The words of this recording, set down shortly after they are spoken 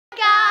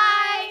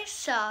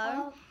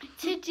So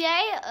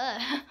today,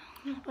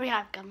 we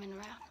have gum in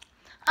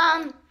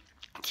around.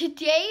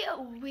 Today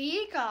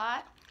we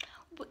got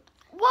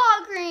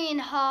Walgreens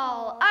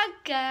haul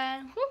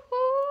again.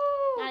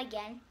 Woohoo! Not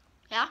again.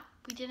 Yeah,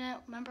 we didn't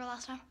remember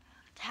last time.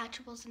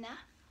 Hatchables and that.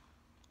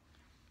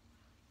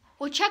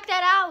 Well, check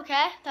that out,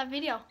 okay? That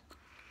video.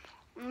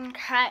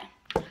 Okay.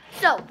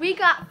 So we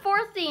got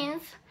 4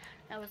 things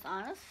that was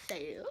on a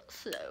sale.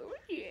 So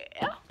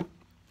yeah.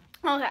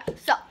 Okay.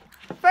 So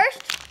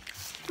first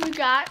we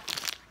got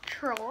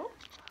troll.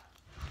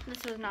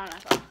 This was not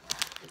enough.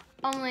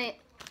 Only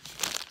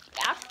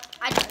yeah.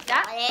 I just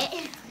got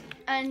it.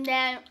 And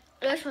then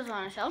this was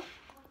on a sale.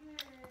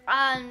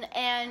 And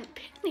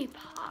Penny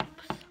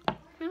Pops.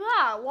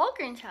 Yeah,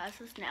 Walgreens has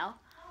this now.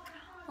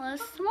 Well, a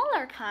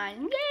smaller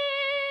kind.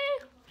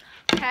 Yay!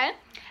 Okay.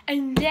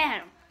 And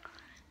then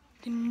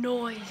the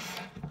noise.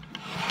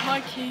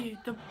 Monkey,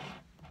 the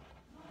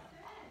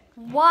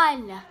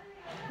 1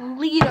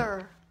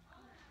 liter.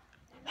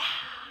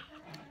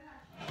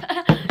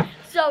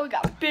 So we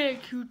got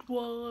big, huge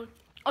one.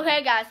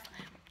 Okay, guys.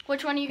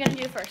 Which one are you gonna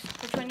do first?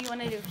 Which one do you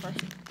want to do first?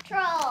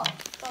 Troll.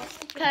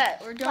 Okay,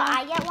 we're doing. So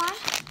I get one.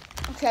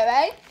 Okay,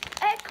 ready?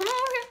 Hey, come on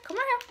over here. Come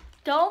on here.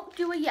 Don't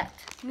do it yet.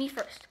 Me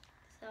first.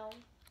 So.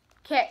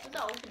 Okay. What's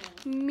the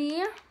opening?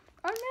 Me.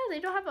 Oh no, they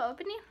don't have an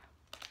opening.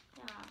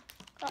 Yeah.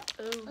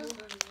 Uh-oh. This is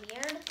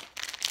weird.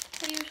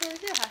 They usually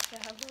do have to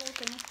have an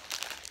opening.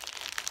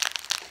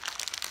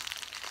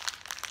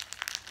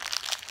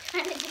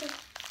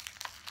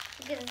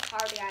 Look at this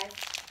hard, guys.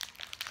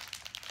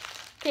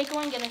 Okay, go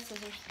and get us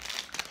scissors.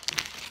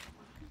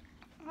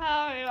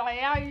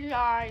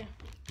 Ay.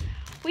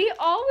 We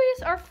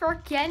always are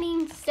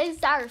forgetting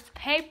scissors,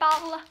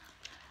 people.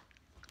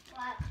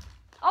 What?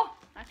 Oh,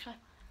 actually.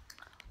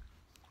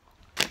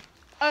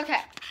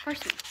 Okay,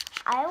 first one.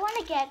 I want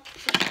to get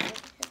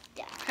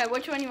down. Okay,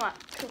 which one you want?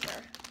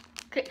 Cooper.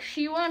 Okay,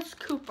 she wants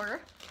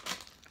Cooper.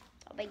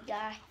 A big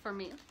guy. For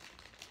me.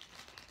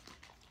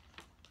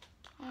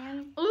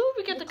 And Ooh,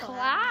 we get the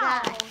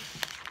cloud.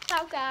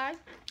 Cloud guy.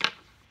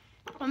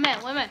 One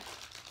minute.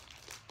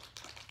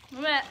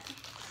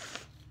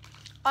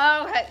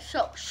 Okay,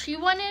 so she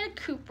wanted a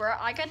Cooper.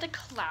 I got the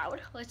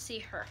cloud. Let's see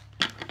her.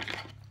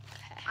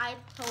 I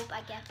hope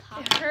I get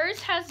Pop. Hers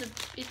has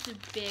it's a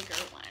bigger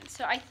one.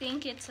 So I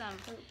think it's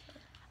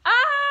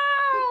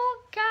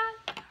Oh,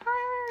 got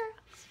her.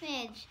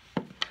 Smidge.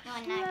 No,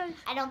 not.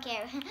 I don't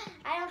care.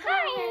 I don't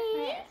Hi. call her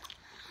Smidge.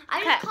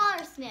 I just call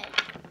her Smidge.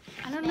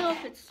 I don't know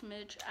if it's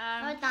Smidge.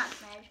 No, it's not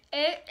Smidge.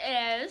 It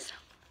is.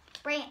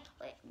 Wait,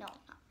 no, not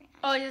Brand.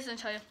 Oh, it doesn't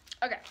tell you.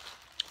 Okay.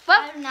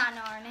 Well, I do not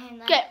know her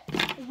name. okay,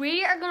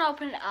 we are gonna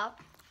open it up.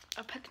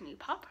 A Penny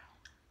Pop.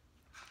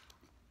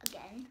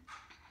 Again.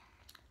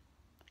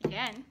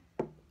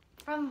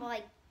 From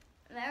like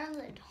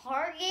Maryland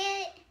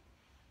Target.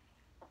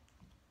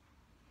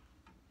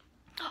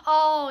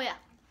 Oh yeah.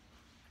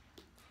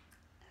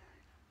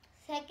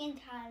 Second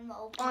time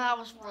opening. Oh, that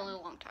was a really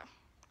long time.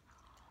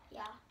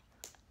 Yeah.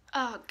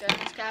 Oh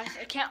goodness, guys,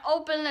 I can't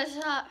open this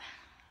up.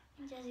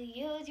 Just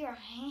use your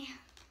hand.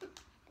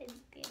 It's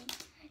good.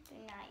 Do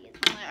not use.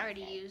 I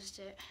already used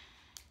it.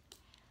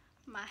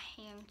 My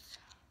hands.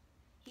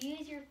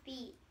 Use your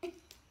feet. Use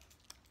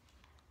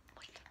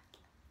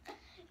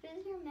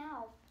your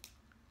mouth.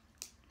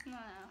 No.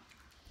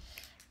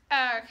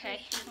 Okay,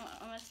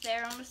 almost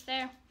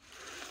there.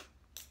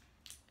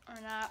 Or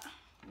not.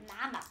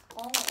 Nah, not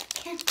going.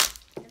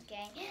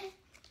 Okay.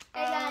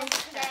 Hey guys,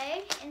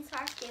 today in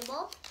Star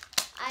Stable,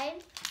 I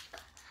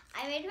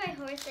made my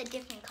horse a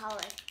different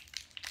color.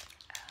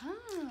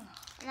 Oh.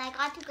 And I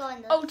got to go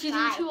in the Oh, did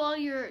sky. you do all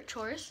your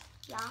chores?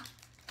 Yeah.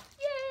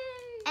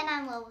 Yay! And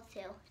I'm level 2.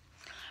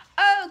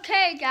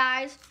 Okay,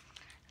 guys.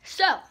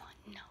 So,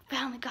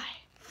 found the guy.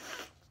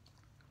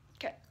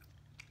 Okay.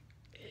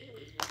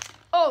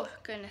 Oh,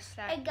 goodness.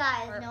 That Hey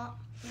guys, hurt. no,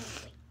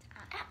 wait.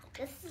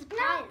 This is a No,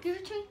 surprise. give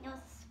it to me. No,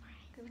 it's a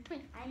surprise. Give it to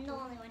me. I'm the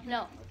only one who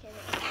No. Okay,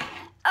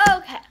 wait.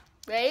 Okay.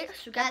 Ready? So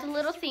we got the That's-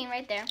 little thing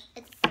right there.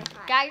 It's a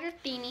surprise. Got your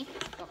thingy.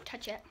 Don't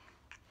touch it.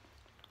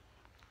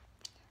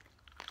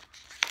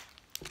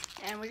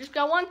 And we just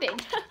got one thing.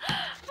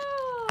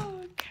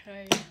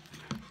 Okay.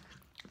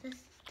 This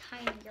is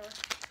tinier.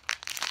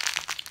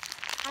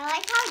 I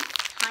like how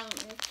it's tiny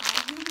this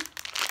time.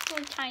 So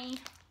tiny.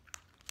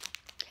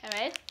 Okay,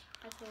 ready?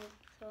 I feel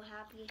so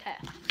happy. Okay.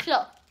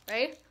 So,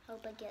 ready?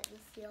 Hope I get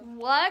this seal.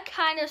 What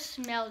kind of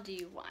smell do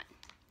you want?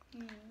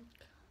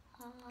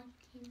 Cotton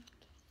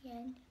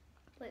candy.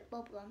 Wait,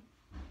 bubblegum.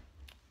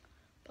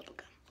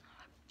 Bubblegum.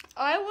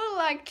 I would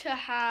like to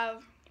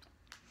have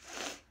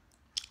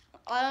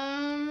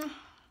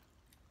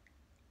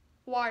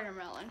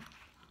watermelon.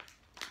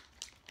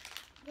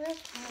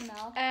 Where's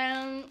caramel?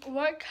 And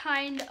what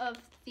kind of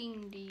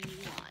thing do you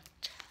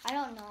want? I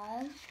don't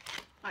know.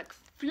 Like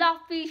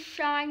fluffy,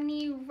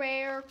 shiny,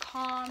 rare,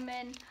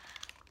 common.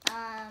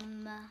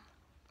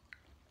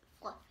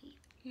 Fluffy.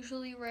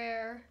 Usually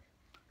rare.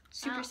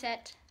 Super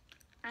set.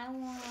 I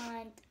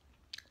want,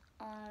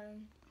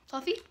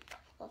 Fluffy?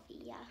 fluffy,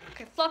 yeah.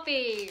 Okay,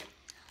 fluffy.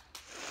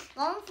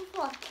 Going for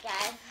fluffy,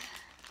 guys.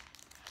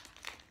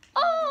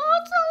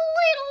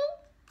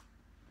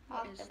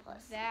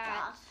 octopus.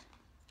 that?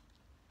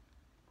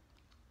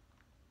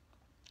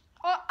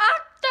 Oh,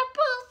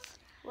 octopus!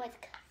 What?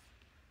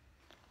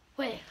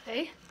 Wait.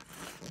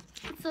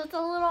 So it's a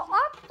little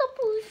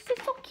octopus.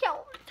 It's so cute.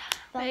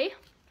 Wait.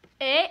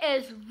 It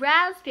is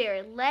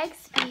raspberry.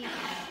 Let's be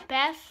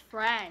best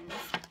friends.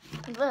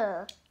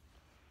 Ugh.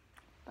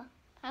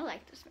 I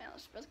like the smell.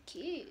 It's really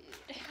cute.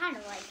 I kind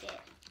of like it.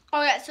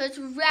 Okay, so it's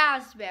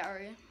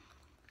raspberry.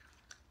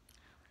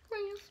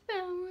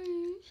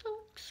 Raspberry. So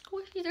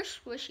squishy. They're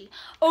squishy.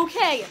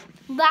 Okay,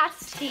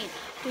 last thing.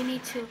 We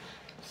need to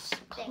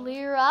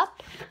clear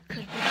up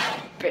because it's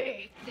a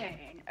big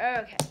thing.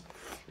 Okay.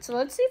 So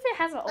let's see if it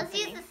has an Let's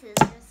opening. use the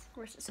scissors.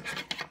 Where's the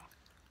scissors?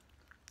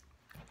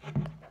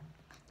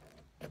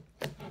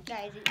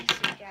 Guys, you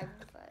see Dragon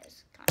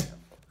Flies, kind of.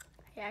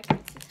 Yeah, I can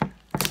see.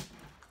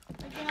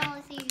 I can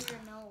only see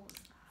your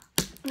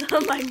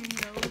nose. My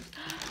nose.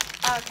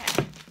 Okay.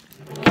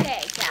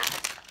 Okay, guys.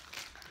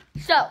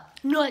 So,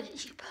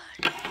 nudgy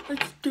bud.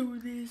 Let's do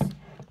this.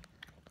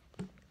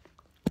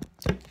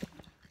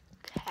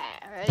 Okay,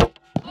 ready?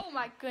 Oh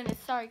my goodness.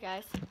 Sorry,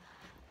 guys.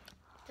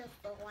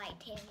 Just the white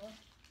table.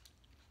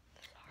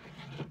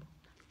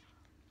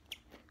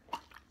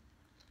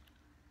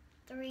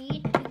 3, 2,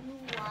 1,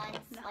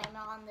 slime it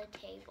on the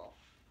table.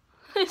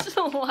 It's a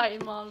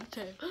slime on the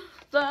table.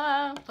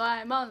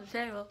 Slime on the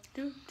table.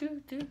 Do.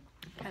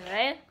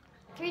 Okay.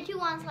 3, 2,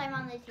 1, slime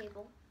on the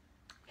table.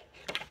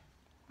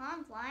 Come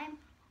on, slime.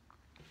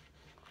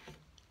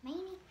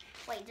 Maybe.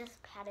 Wait,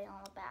 just pat it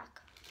on the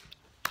back.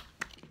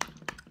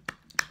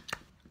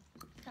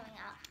 It's coming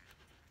out.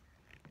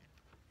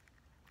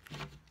 I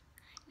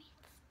made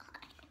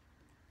slime.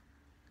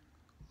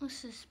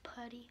 This is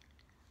putty.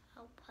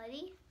 Oh,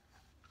 putty?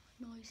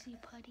 Noisy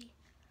putty.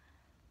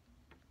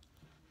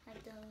 That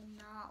does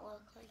not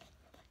look like.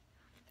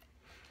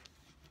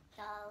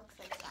 Yeah, it looks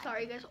like slime.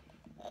 Sorry, guys.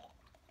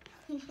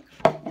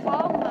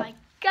 Oh my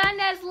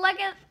goodness, look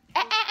at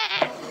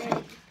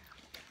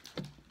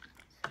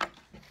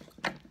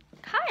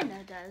Kinda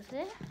does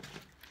it.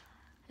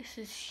 This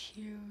is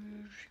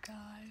huge,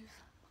 guys.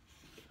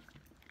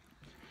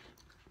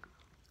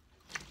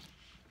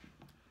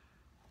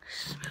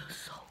 Smells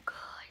so good.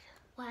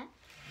 What?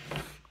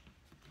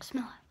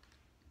 Smell it.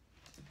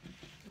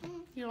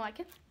 You don't like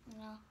it?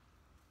 No.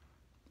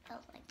 It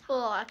smells like.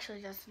 Well, actually,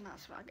 it does not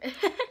smell good.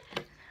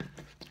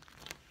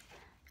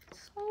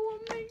 So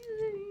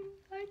amazing.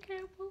 I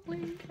can't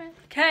believe it.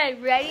 Okay,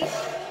 ready?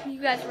 You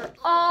guys were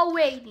all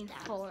waiting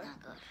for.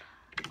 Not good.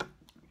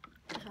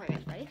 Sorry,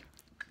 guys, ready?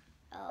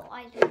 Oh,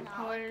 I do not.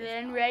 Pour like it this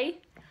in, smell.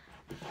 ready?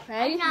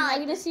 Ready? I not Now like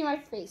you just see my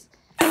face.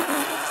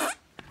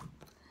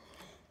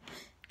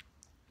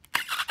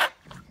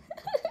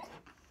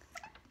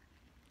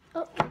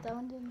 Oh, that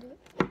one didn't do it.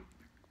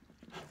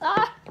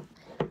 Ah!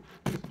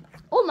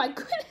 Oh my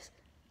goodness!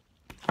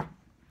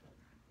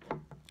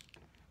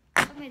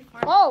 I made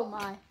fart. Oh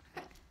my!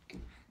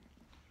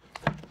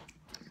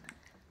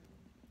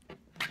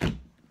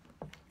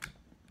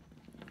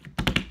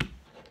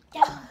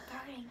 Yeah, I'm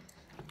burning.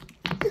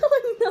 Oh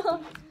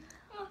no!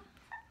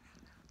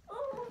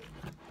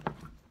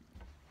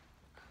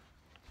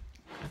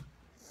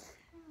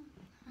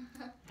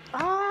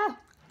 Ah!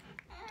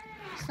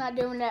 It's not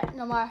doing that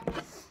no more.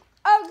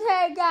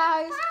 Okay,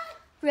 guys.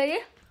 Ready?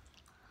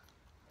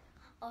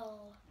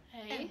 Oh.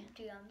 Ready?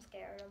 Dude, I'm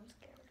scared. I'm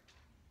scared.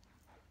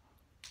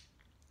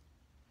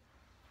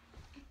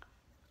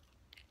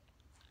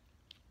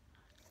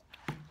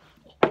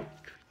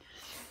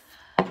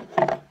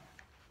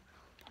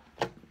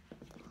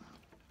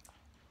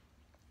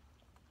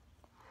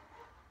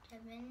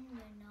 Kevin,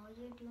 you know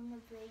you're doing a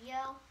video?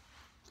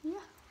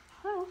 Yeah.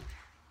 Oh.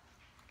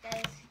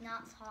 Guys,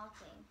 not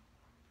talking.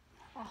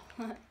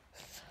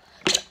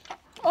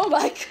 Oh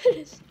my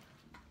goodness.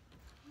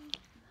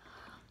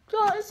 So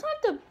it's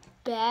not the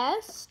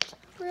best,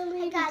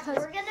 really, Hey guys, because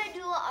we're gonna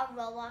do a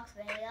Roblox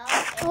video.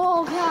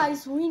 oh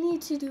guys, we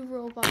need to do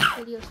Roblox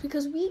videos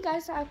because we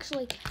guys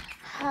actually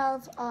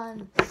have a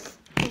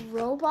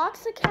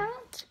Roblox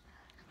account.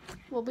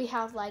 Well, we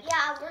have like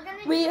Yeah, we're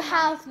gonna. we do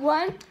have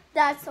one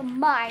that's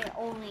mine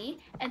only,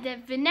 and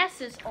then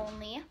Vanessa's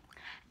only,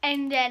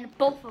 and then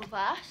both of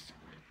us.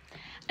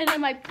 And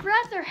then my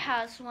brother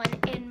has one,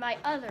 and my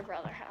other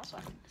brother has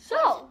one.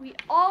 So, we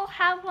all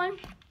have one.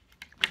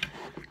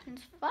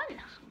 It's fun.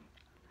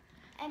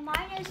 And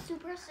mine is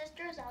Super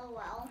Sisters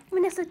LOL.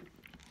 Vanessa,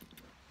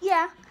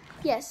 yeah.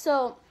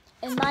 So,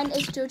 and mine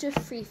is Jojo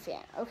Free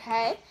Fan,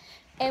 okay?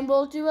 And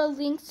we'll do a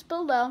links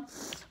below.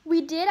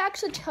 We did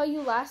actually tell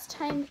you last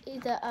time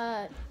the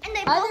And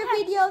they other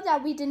video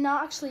that we did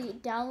not actually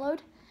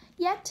download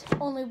yet.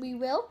 Only we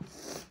will.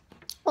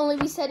 Only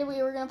we said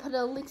we were going to put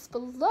the links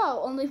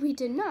below. Only we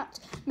did not.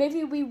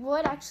 Maybe we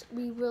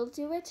will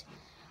do it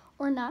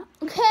or not.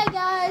 Okay,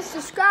 guys,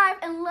 subscribe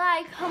and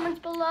like, comments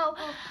below.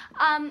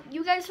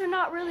 You guys are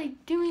not really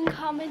doing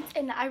comments,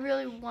 and I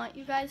really want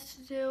you guys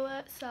to do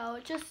it. So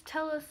just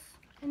tell us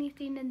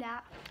anything in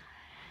that.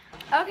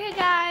 Okay,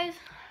 guys.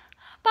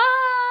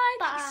 Bye.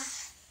 Bye.